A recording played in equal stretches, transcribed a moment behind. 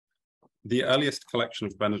The earliest collection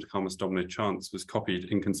of Benedicamus Domino chants was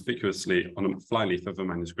copied inconspicuously on a flyleaf of a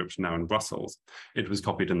manuscript now in Brussels. It was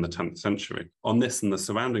copied in the 10th century. On this and the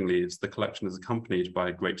surrounding leaves, the collection is accompanied by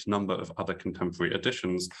a great number of other contemporary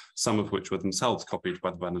editions, some of which were themselves copied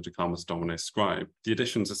by the Benedicamus Domino scribe. The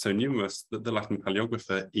editions are so numerous that the Latin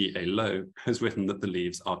paleographer E.A. Lowe has written that the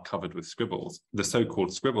leaves are covered with scribbles. The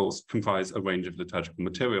so-called scribbles comprise a range of liturgical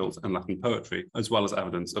materials and Latin poetry, as well as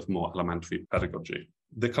evidence of more elementary pedagogy.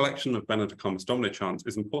 The collection of Benedicamus Domino chants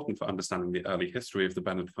is important for understanding the early history of the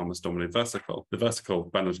Benedicamus Domino versicle. The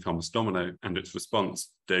versicle Benedicamus Domino and its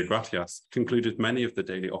response, Dei gratias, concluded many of the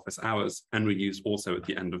daily office hours and were used also at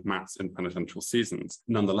the end of Mass in penitential seasons.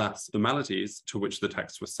 Nonetheless, the melodies to which the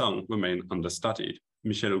texts were sung remain understudied.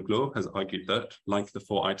 Michel Huglot has argued that, like the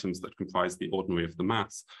four items that comprise the ordinary of the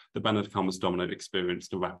Mass, the Benedicamus Domino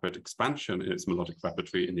experienced a rapid expansion in its melodic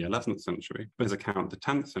repertory in the 11th century, but his account the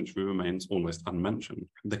 10th century remains almost unmentioned.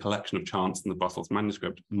 The collection of chants in the Brussels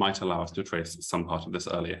manuscript might allow us to trace some part of this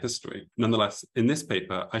earlier history. Nonetheless, in this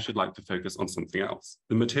paper, I should like to focus on something else.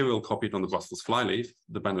 The material copied on the Brussels flyleaf,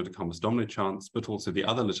 the Benedicamus Domino chants, but also the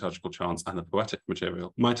other liturgical chants and the poetic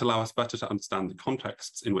material, might allow us better to understand the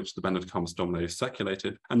contexts in which the Benedicamus Domino circulated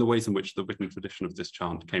and the ways in which the written tradition of this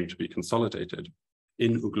chant came to be consolidated.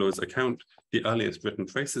 In Huglot's account, the earliest written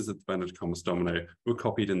traces of the Benedicamus Domino were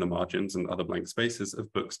copied in the margins and other blank spaces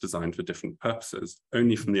of books designed for different purposes.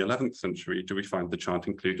 Only from the 11th century do we find the chant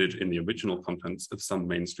included in the original contents of some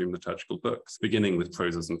mainstream liturgical books, beginning with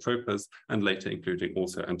prosas and tropas, and later including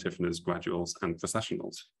also antiphoners, graduals, and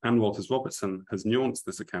processionals. Anne Walters Robertson has nuanced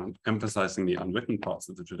this account, emphasizing the unwritten parts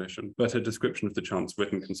of the tradition, but her description of the chant's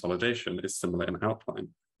written consolidation is similar in outline.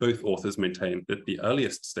 Both authors maintain that the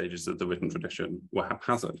earliest stages of the written tradition were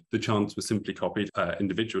haphazard. The chants were simply copied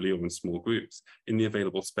individually or in small groups in the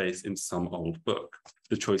available space in some old book.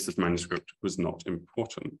 The choice of manuscript was not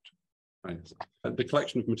important. Right. The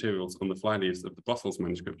collection of materials on the flyleaves of the Brussels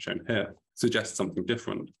manuscript shown here suggests something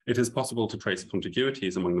different. It is possible to trace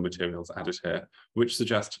contiguities among the materials added here, which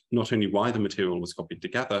suggest not only why the material was copied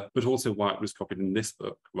together, but also why it was copied in this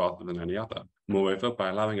book rather than any other. Moreover, by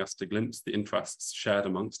allowing us to glimpse the interests shared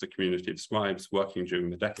amongst a community of scribes working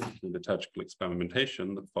during the decades of liturgical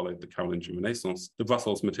experimentation that followed the Carolingian Renaissance, the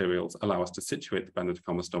Brussels materials allow us to situate the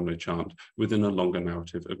Benedicamus Domino chant within a longer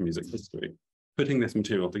narrative of music history. Putting this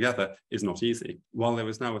material together is not easy. While there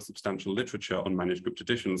is now a substantial literature on manuscript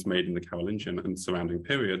editions made in the Carolingian and surrounding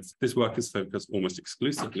periods, this work is focused almost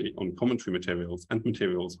exclusively on commentary materials and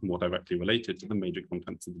materials more directly related to the major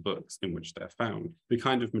contents of the books in which they are found. The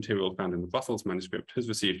kind of material found in the Brussels manuscript has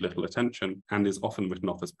received little attention and is often written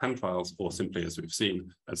off as pen trials or simply, as we've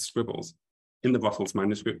seen, as scribbles. In the Brussels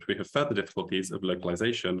manuscript, we have further difficulties of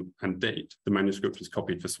localization and date. The manuscript was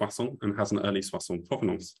copied for Soissons and has an early Soissons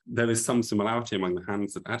provenance. There is some similarity among the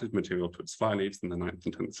hands that added material to its flyleaves in the 9th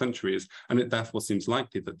and 10th centuries, and it therefore seems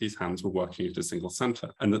likely that these hands were working at a single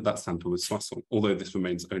centre, and that centre was Soissons, although this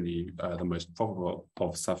remains only the most probable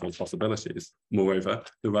of several possibilities. Moreover,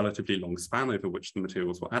 the relatively long span over which the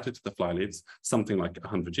materials were added to the flyleaves, something like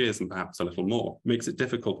 100 years and perhaps a little more, makes it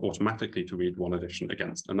difficult automatically to read one edition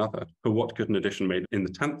against another. For what could an edition made in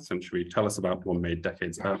the 10th century tell us about one made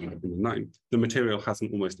decades earlier in the 9th? The material has an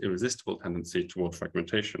almost irresistible tendency toward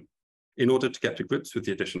fragmentation. In order to get to grips with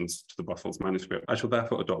the additions to the Brussels manuscript, I shall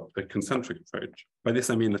therefore adopt a concentric approach. By this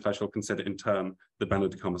I mean that I shall consider in turn the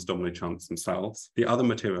Benedicamus Domino chants themselves, the other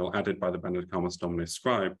material added by the Benedicamus Domino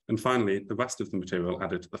scribe, and finally the rest of the material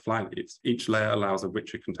added to the flyleaves. Each layer allows a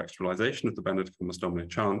richer contextualization of the Benedicamus Domino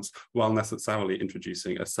chants while necessarily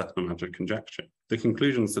introducing a certain amount of conjecture. The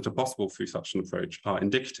conclusions that are possible through such an approach are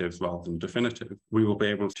indicative rather than definitive. We will be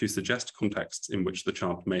able to suggest contexts in which the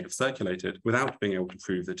chant may have circulated without being able to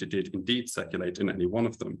prove that it did indeed circulate in any one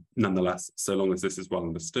of them. Nonetheless, so long as this is well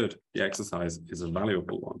understood, the exercise is a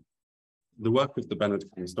valuable one. The work of the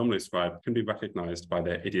Benedicamus Domino scribe can be recognized by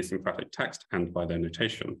their idiosyncratic text and by their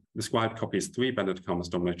notation. The scribe copies 3 Benedicamus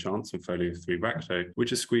Domino chants on folio 3 recto,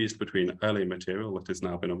 which is squeezed between earlier material that has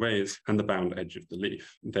now been erased and the bound edge of the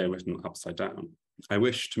leaf. They are written upside down. I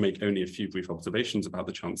wish to make only a few brief observations about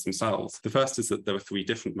the chants themselves. The first is that there are 3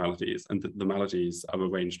 different melodies, and that the melodies are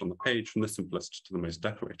arranged on the page from the simplest to the most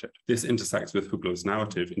decorated. This intersects with Huglot's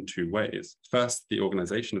narrative in 2 ways. First, the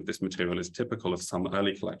organization of this material is typical of some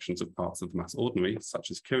early collections of parts of the Mass Ordinary,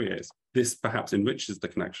 such as Kyries. This perhaps enriches the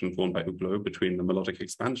connection drawn by Huglot between the melodic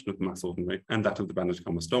expansion of the Mass Ordinary and that of the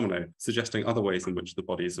Benedicamus Domino, suggesting other ways in which the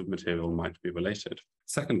bodies of material might be related.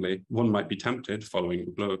 Secondly, one might be tempted, following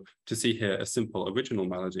Huglot, to see here a simple original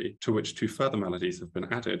melody to which two further melodies have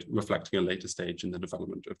been added, reflecting a later stage in the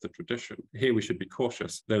development of the tradition. Here we should be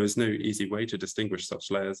cautious. There is no easy way to distinguish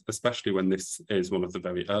such layers, especially when this is one of the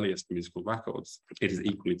very earliest musical records. It is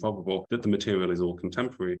equally probable that the material is all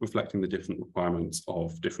contemporary, reflecting the different requirements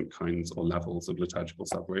of different kinds or levels of liturgical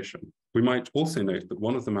celebration. We might also note that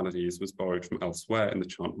one of the melodies was borrowed from elsewhere in the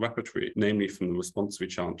chant repertory, namely from the responsory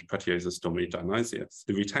chant Pretiosus Domini Dionysius.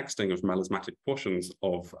 The retexting of melismatic portions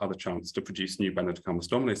of other chants to produce new Benedicamus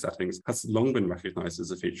Domino settings has long been recognized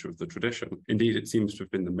as a feature of the tradition. Indeed, it seems to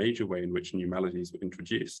have been the major way in which new melodies were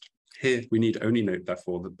introduced. Here, we need only note,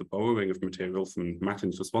 therefore, that the borrowing of material from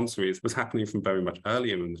Matins responsories was happening from very much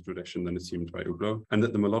earlier in the tradition than assumed by Oslo, and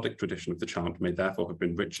that the melodic tradition of the chant may therefore have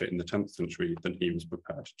been richer in the 10th century than he was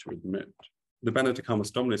prepared to admit. The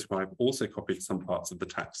Benedicamus Domino scribe also copied some parts of the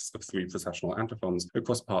texts of 3 processional antiphons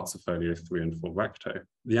across parts of folio 3 and 4 recto.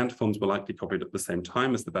 The antiphons were likely copied at the same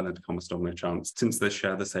time as the Benedicamus Domino chants, since they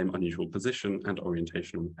share the same unusual position and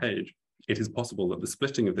orientation on the page. It is possible that the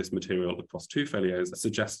splitting of this material across 2 folios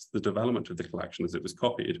suggests the development of the collection as it was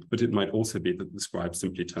copied, but it might also be that the scribe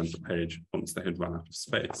simply turned the page once they had run out of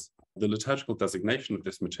space. The liturgical designation of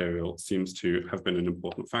this material seems to have been an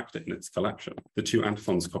important factor in its collection. The 2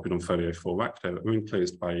 antiphons copied on folio 4 recto are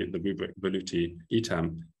enclosed by the rubric voluti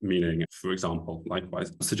item, meaning, for example,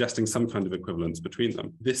 likewise, suggesting some kind of equivalence between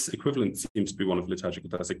them. This equivalence seems to be one of liturgical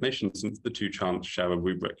designation, since the 2 chants share a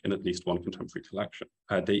rubric in at least one contemporary collection.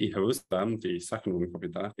 Dei Jerusalem, the second one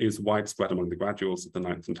copied there, is widespread among the graduals of the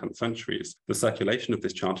 9th and 10th centuries. The circulation of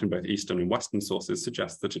this chant in both Eastern and Western sources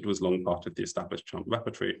suggests that it was long part of the established chant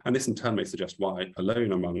repertory, and this in turn may suggest why,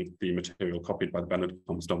 alone among the material copied by the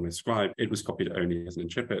Benedicamus Domino scribe, it was copied only as an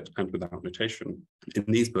incipit and without notation. In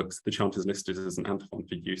these books, the chant is listed as an antiphon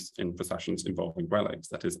for use in processions involving relics,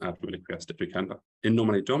 that is, ad reliquias deducenda. In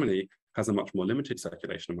Nomine Domini, has a much more limited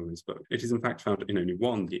circulation among these books. It is in fact found in only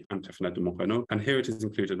one, the Antiphona de Montrenaud, and here it is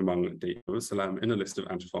included among Dei Jerusalem in a list of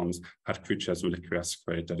antiphons ad cruces reliquias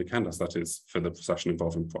quae dedicandas, that is, for the procession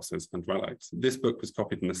involving crosses and relics. This book was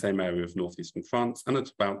copied in the same area of northeastern France and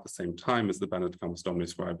at about the same time as the Benedicamus Domino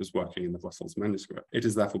scribe was working in the Brussels manuscript. It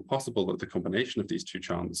is therefore possible that the combination of these 2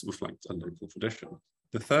 chants reflects a local tradition.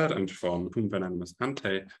 The third antiphon, Cum Venenimus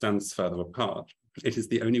Ante, stands further apart. It is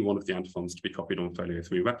the only one of the antiphons to be copied on folio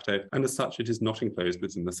 3 recto, and as such it is not enclosed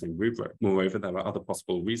within the same rubric. Moreover, there are other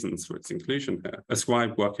possible reasons for its inclusion here. A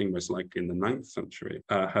scribe working most likely in the 9th century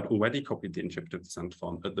had already copied the incipit of this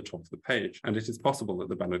antiphon at the top of the page, and it is possible that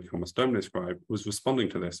the Benedicamus Domino scribe was responding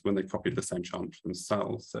to this when they copied the same chant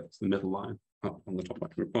themselves, so it's the middle line up on the top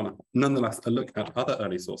left-hand corner. Nonetheless, a look at other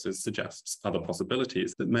early sources suggests other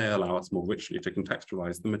possibilities that may allow us more richly to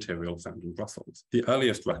contextualize the material found in Brussels. The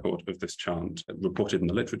earliest record of this chant reported in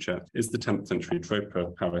the literature is the 10th century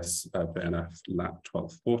Troper Paris BNF Lat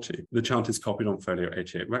 1240. The chant is copied on folio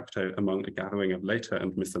 88 recto among a gathering of later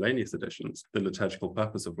and miscellaneous editions, the liturgical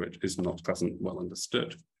purpose of which is not present well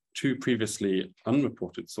understood. 2 previously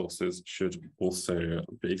unreported sources should also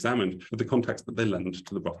be examined with the context that they lend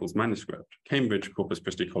to the Brussels manuscript. Cambridge Corpus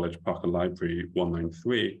Christi College Parker Library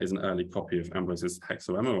 193 is an early copy of Ambrose's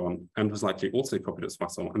Hexaemeron and was likely also copied at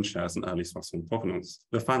Soissons and shares an early Soissons provenance.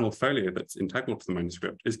 The final folio that's integral to the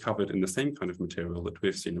manuscript is covered in the same kind of material that we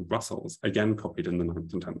have seen in Brussels, again copied in the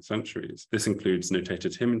 9th and 10th centuries. This includes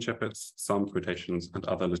notated hymn incipits, psalm quotations, and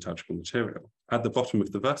other liturgical material. At the bottom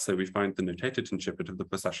of the verso, we find the notated incipit of the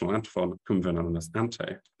processional antiphon Cum Venenimus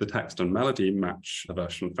Ante. The text and melody match the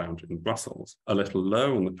version found in Brussels. A little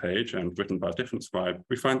lower on the page and written by a different scribe,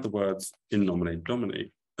 we find the words in nomine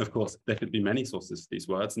Domini. Of course, there could be many sources for these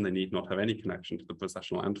words, and they need not have any connection to the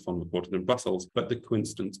processional antiphon reported in Brussels, but the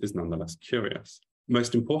coincidence is nonetheless curious.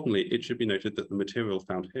 Most importantly, it should be noted that the material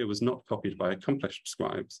found here was not copied by accomplished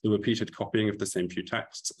scribes. The repeated copying of the same few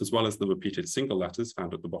texts, as well as the repeated single letters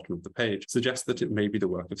found at the bottom of the page, suggests that it may be the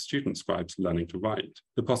work of student scribes learning to write.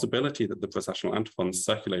 The possibility that the processional antiphons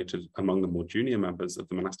circulated among the more junior members of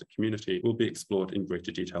the monastic community will be explored in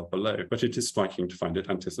greater detail below, but it is striking to find it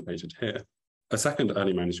anticipated here. A second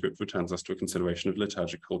early manuscript returns us to a consideration of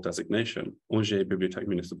liturgical designation. Angers Bibliothèque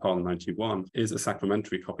Municipale 91 is a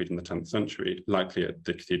sacramentary copied in the 10th century, likely at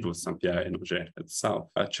the Cathedral of Saint-Pierre in Angers itself.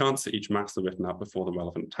 Chants for each mass are written out before the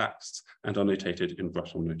relevant texts and are notated in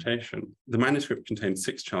Breton notation. The manuscript contains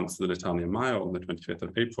 6 chants of the Litania Maior on the 25th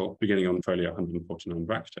of April, beginning on folio 149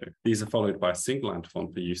 recto. These are followed by a single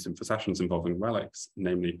antiphon for use in processions involving relics,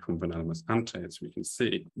 namely Cum Venenimus Ante, as we can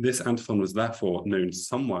see. This antiphon was therefore known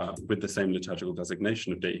somewhere with the same liturgical liturgical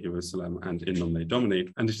designation of Dei Jerusalem and In Nomine Domini,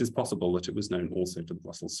 and it is possible that it was known also to the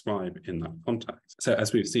Brussels scribe in that context. So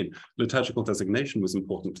as we've seen, liturgical designation was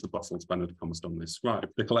important to the Brussels Benedicamus Domino scribe.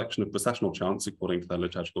 The collection of processional chants according to their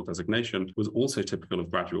liturgical designation was also typical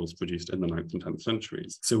of graduals produced in the 9th and 10th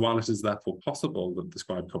centuries. So while it is therefore possible that the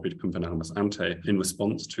scribe copied Companellamus Ante in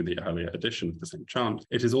response to the earlier edition of the same chant,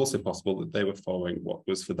 it is also possible that they were following what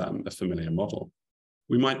was for them a familiar model.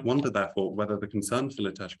 We might wonder, therefore, whether the concern for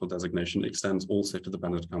liturgical designation extends also to the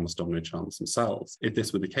Benedicamus Domino chants themselves. If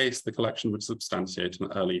this were the case, the collection would substantiate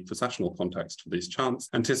an early processional context for these chants,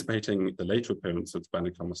 anticipating the later appearance of the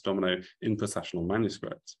Benedicamus Domino in processional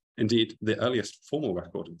manuscripts. Indeed, the earliest formal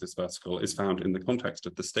record of this versicle is found in the context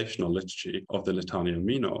of the stational liturgy of the Litania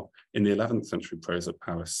Minor in the 11th century prose of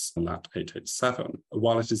Paris, Lat. 887.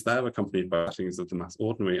 While it is there accompanied by settings of the Mass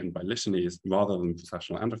Ordinary and by litanies rather than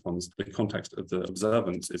processional antiphons, the context of the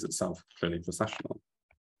observance is itself clearly processional.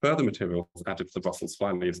 Further materials added to the Brussels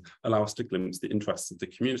flyleaves allow us to glimpse the interests of the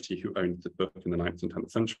community who owned the book in the 9th and 10th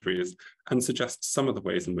centuries and suggest some of the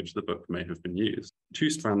ways in which the book may have been used. Two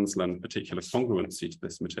strands lend particular congruency to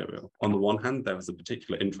this material. On the one hand, there is a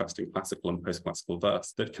particular interest in classical and post-classical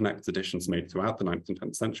verse that connects editions made throughout the 9th and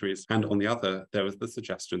 10th centuries, and on the other, there is the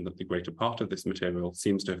suggestion that the greater part of this material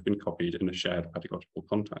seems to have been copied in a shared pedagogical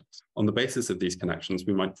context. On the basis of these connections,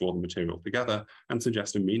 we might draw the material together and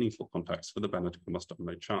suggest a meaningful context for the Benedicamus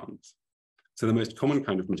Domino chants. So the most common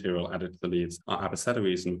kind of material added to the leaves are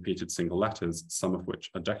abecedaries and repeated single letters, some of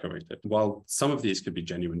which are decorated. While some of these could be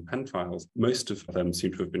genuine pen trials, most of them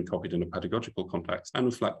seem to have been copied in a pedagogical context and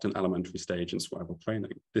reflect an elementary stage in scribal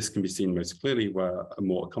training. This can be seen most clearly where a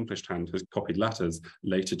more accomplished hand has copied letters,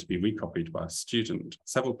 later to be recopied by a student.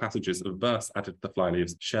 Several passages of verse added to the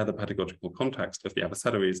flyleaves share the pedagogical context of the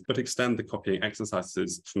abecedaries, but extend the copying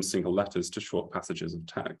exercises from single letters to short passages of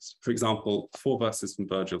text. For example, 4 verses from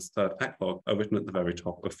Virgil's 3rd eclogue are written at the very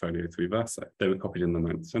top of folio 3 verso. They were copied in the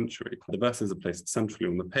 9th century. The verses are placed centrally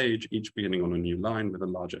on the page, each beginning on a new line with a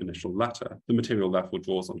larger initial letter. The material therefore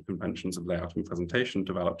draws on conventions of layout and presentation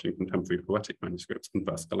developed in contemporary poetic manuscripts and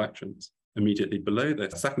verse collections. Immediately below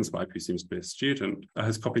this, a second scribe, who seems to be a student,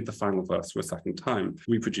 has copied the final verse for a second time,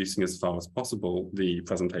 reproducing as far as possible the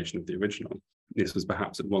presentation of the original. This was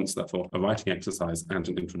perhaps at once, therefore, a writing exercise and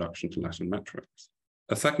an introduction to Latin metrics.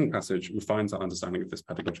 A second passage refines our understanding of this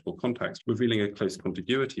pedagogical context, revealing a close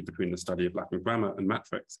contiguity between the study of Latin grammar and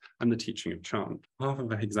metrics and the teaching of chant. Half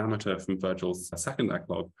of a hexameter from Virgil's 2nd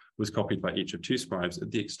eclogue was copied by each of 2 scribes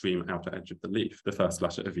at the extreme outer edge of the leaf, the first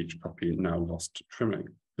letter of each copy now lost to trimming.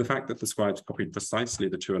 The fact that the scribes copied precisely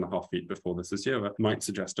the 2.5 feet before the caesura might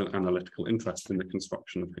suggest an analytical interest in the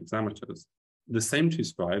construction of hexameters. The same 2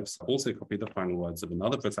 scribes also copied the final words of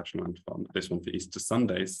another processional antiphon, this one for Easter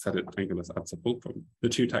Sunday, Sedit Angelus ad Sepulchrum. The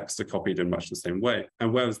 2 texts are copied in much the same way,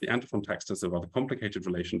 and whereas the antiphon text has a rather complicated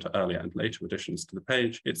relation to earlier and later additions to the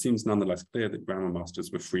page, it seems nonetheless clear that grammar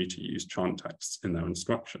masters were free to use chant texts in their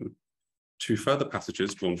instruction. 2 further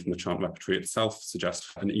passages drawn from the chant repertory itself suggest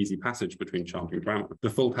an easy passage between chant and grammar. The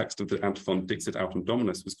full text of the antiphon Dixit autem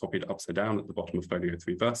Dominus was copied upside down at the bottom of folio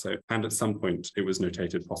 3 verso, and at some point it was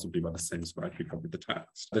notated possibly by the same scribe who copied the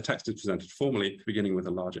text. The text is presented formally, beginning with a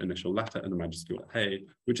larger initial letter and a majuscule A,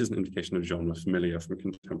 which is an indication of genre familiar from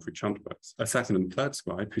contemporary chant books. A second and third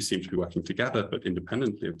scribe, who seem to be working together but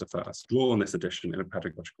independently of the first, draw on this addition in a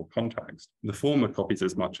pedagogical context. The former copies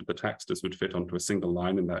as much of the text as would fit onto a single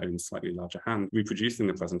line in their own slightly larger hand, reproducing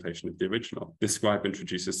the presentation of the original. This scribe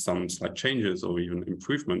introduces some slight changes or even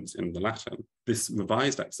improvements in the Latin. This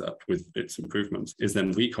revised excerpt with its improvements is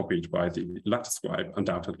then recopied by the latter scribe,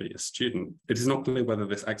 undoubtedly a student. It is not clear whether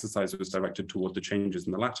this exercise was directed toward the changes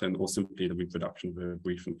in the Latin or simply the reproduction of a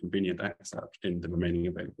brief and convenient excerpt in the remaining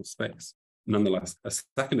available space. Nonetheless, a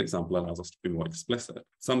second example allows us to be more explicit.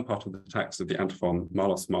 Some part of the text of the antiphon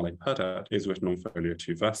Malos male perdet is written on folio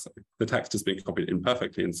 2 verso. The text has been copied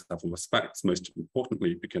imperfectly in several respects, most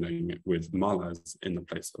importantly beginning with malas in the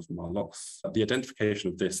place of malos. The identification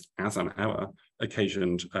of this as an error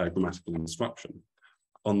occasioned grammatical instruction.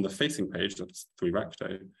 On the facing page, that's 3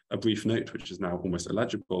 recto, a brief note, which is now almost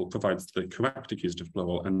illegible, provides the correct accusative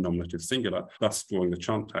plural and nominative singular, thus drawing the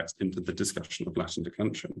chant text into the discussion of Latin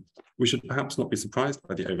declension. We should perhaps not be surprised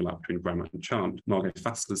by the overlap between grammar and chant. Margot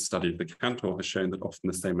Fassler's study of the cantor has shown that often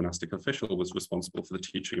the same monastic official was responsible for the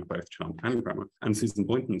teaching of both chant and grammar, and Susan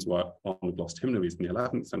Boynton's work on lost hymnaries in the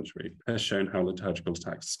 11th century has shown how liturgical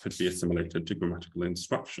texts could be assimilated to grammatical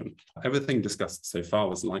instruction. Everything discussed so far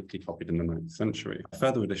was likely copied in the 9th century.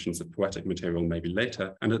 Further editions of poetic material may be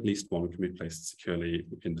later, and at least one can be placed securely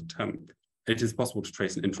in the 10th. It is possible to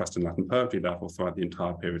trace an interest in Latin poetry, therefore, throughout the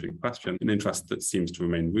entire period in question, an interest that seems to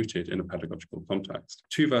remain rooted in a pedagogical context.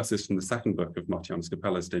 Two verses from the second book of Martianus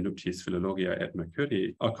Capella's De Nuptiis Philologia et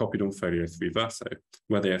Mercurii are copied on folio 3 verso,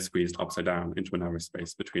 where they are squeezed upside down into a narrow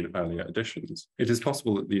space between earlier editions. It is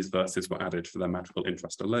possible that these verses were added for their metrical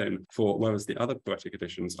interest alone, for whereas the other poetic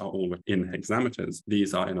editions are all in hexameters,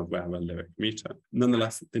 these are in a rarer lyric meter.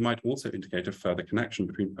 Nonetheless, they might also indicate a further connection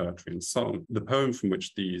between poetry and song. The poem from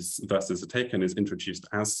which these verses are taken is introduced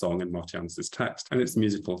as song in Martianus's text, and its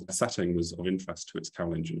musical setting was of interest to its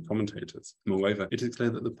Carolingian commentators. Moreover, it is clear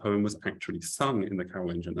that the poem was actually sung in the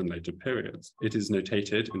Carolingian and later periods. It is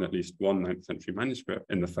notated in at least one 9th century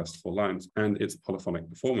manuscript in the first 4 lines, and its polyphonic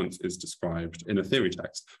performance is described in a theory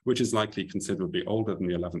text, which is likely considerably older than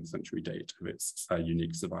the 11th century date of its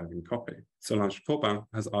unique surviving copy. Solange Corbin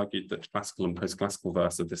has argued that classical and post-classical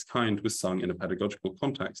verse of this kind was sung in a pedagogical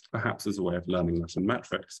context, perhaps as a way of learning Latin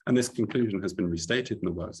metrics, and this conclusion has been restated in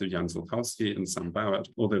the works of Jan Zielkowski and Sam Barrett,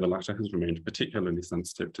 although the latter has remained particularly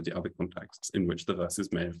sensitive to the other contexts in which the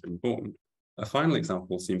verses may have been born. A final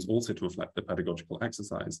example seems also to reflect the pedagogical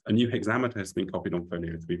exercise. A new hexameter has been copied on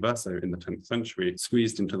folio 3 verso in the 10th century,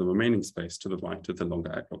 squeezed into the remaining space to the right of the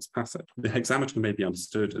longer equox passage. The hexameter may be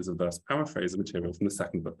understood as a verse paraphrase of material from the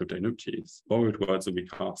second book of De Nuptiis. Borrowed words are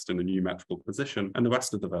recast in a new metrical position, and the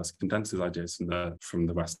rest of the verse condenses ideas from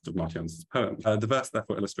the rest of Martianus's poem. The verse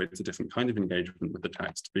therefore illustrates a different kind of engagement with the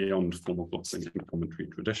text beyond formal glossing and commentary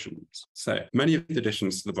traditions. So, many of the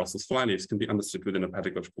additions to the Brussels flyleaves can be understood within a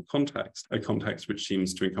pedagogical context, a context which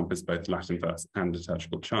seems to encompass both Latin verse and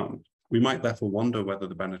liturgical chant. We might therefore wonder whether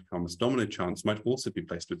the Benedicamus Domino chants might also be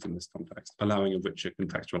placed within this context, allowing a richer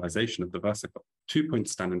contextualization of the versicle. 2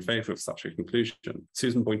 points stand in favour of such a conclusion.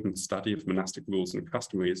 Susan Boynton's study of monastic rules and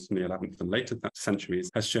customaries from the 11th and later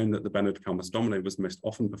centuries has shown that the Benedicamus Domino was most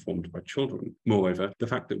often performed by children. Moreover, the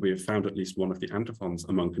fact that we have found at least one of the antiphons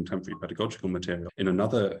among contemporary pedagogical material in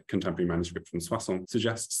another contemporary manuscript from Soissons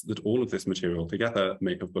suggests that all of this material together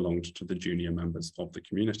may have belonged to the junior members of the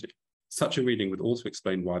community. Such a reading would also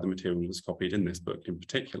explain why the material was copied in this book in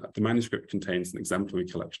particular. The manuscript contains an exemplary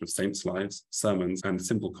collection of saints' lives, sermons, and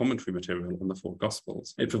simple commentary material on the 4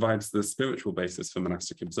 Gospels. It provides the spiritual basis for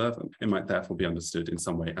monastic observance. It might therefore be understood in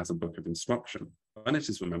some way as a book of instruction. When it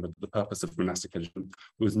is remembered that the purpose of monastic education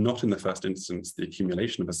was not in the first instance the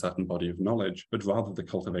accumulation of a certain body of knowledge, but rather the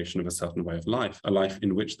cultivation of a certain way of life, a life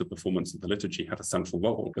in which the performance of the liturgy had a central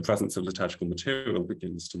role, the presence of liturgical material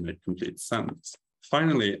begins to make complete sense.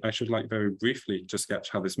 Finally, I should like very briefly to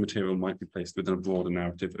sketch how this material might be placed within a broader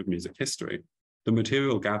narrative of music history. The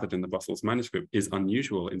material gathered in the Brussels manuscript is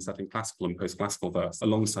unusual in setting classical and post-classical verse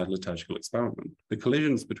alongside liturgical experiment. The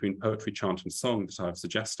collisions between poetry, chant, and song that I have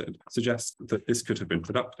suggested suggest that this could have been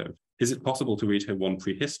productive. Is it possible to read here one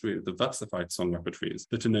prehistory of the versified song repertories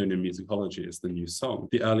that are known in musicology as the new song,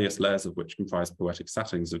 the earliest layers of which comprise poetic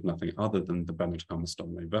settings of nothing other than the Benedicamus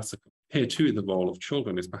Domino versicle? Here too, the role of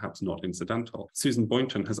children is perhaps not incidental. Susan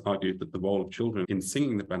Boynton has argued that the role of children in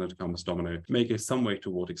singing the Benedicamus Domino may go some way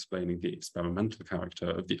toward explaining the experimental character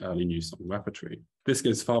of the early new song repertory. This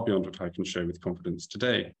goes far beyond what I can show with confidence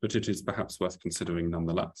today, but it is perhaps worth considering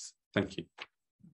nonetheless. Thank you.